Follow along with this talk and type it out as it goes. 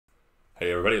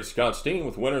Hey everybody, it's Scott Steen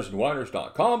with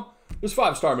winnersandwhiners.com. This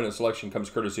 5-star minute selection comes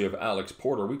courtesy of Alex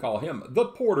Porter. We call him the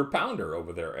Porter Pounder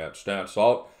over there at Stat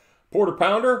Salt. Porter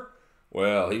Pounder,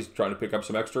 well, he's trying to pick up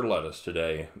some extra lettuce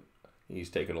today.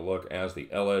 He's taking a look as the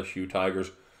LSU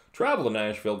Tigers travel to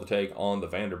Nashville to take on the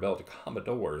Vanderbilt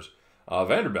Commodores.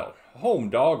 Vanderbilt, home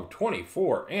dog,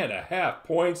 24.5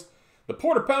 points. The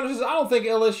Porter Pounder says, I don't think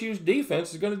LSU's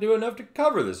defense is going to do enough to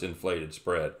cover this inflated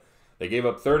spread. They gave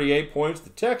up 38 points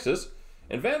to Texas,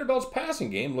 and Vanderbilt's passing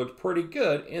game looked pretty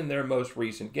good in their most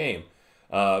recent game.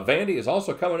 Vandy is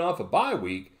also coming off a bye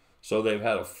week, so they've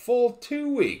had a full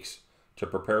 2 weeks to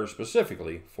prepare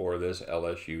specifically for this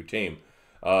LSU team.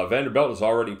 Vanderbilt has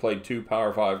already played 2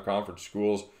 Power 5 conference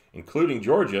schools, including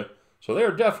Georgia, so they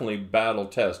are definitely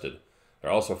battle-tested.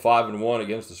 They're also 5-1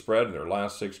 against the spread in their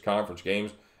last 6 conference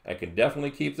games and can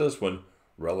definitely keep this one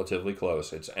relatively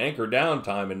close. It's anchor down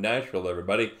time in Nashville,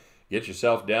 everybody. Get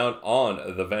yourself down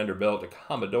on the Vanderbilt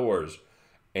Commodores.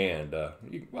 And,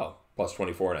 plus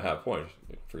 24.5 points.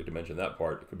 I forget to mention that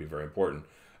part. It could be very important.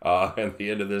 At the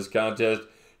end of this contest,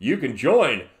 you can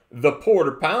join the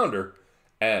Porter Pounder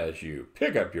as you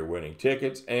pick up your winning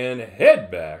tickets and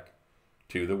head back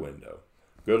to the window.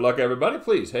 Good luck, everybody.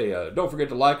 Please, hey, don't forget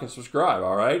to like and subscribe,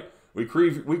 all right? We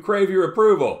crave your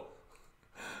approval.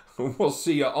 We'll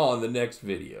see you on the next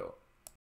video.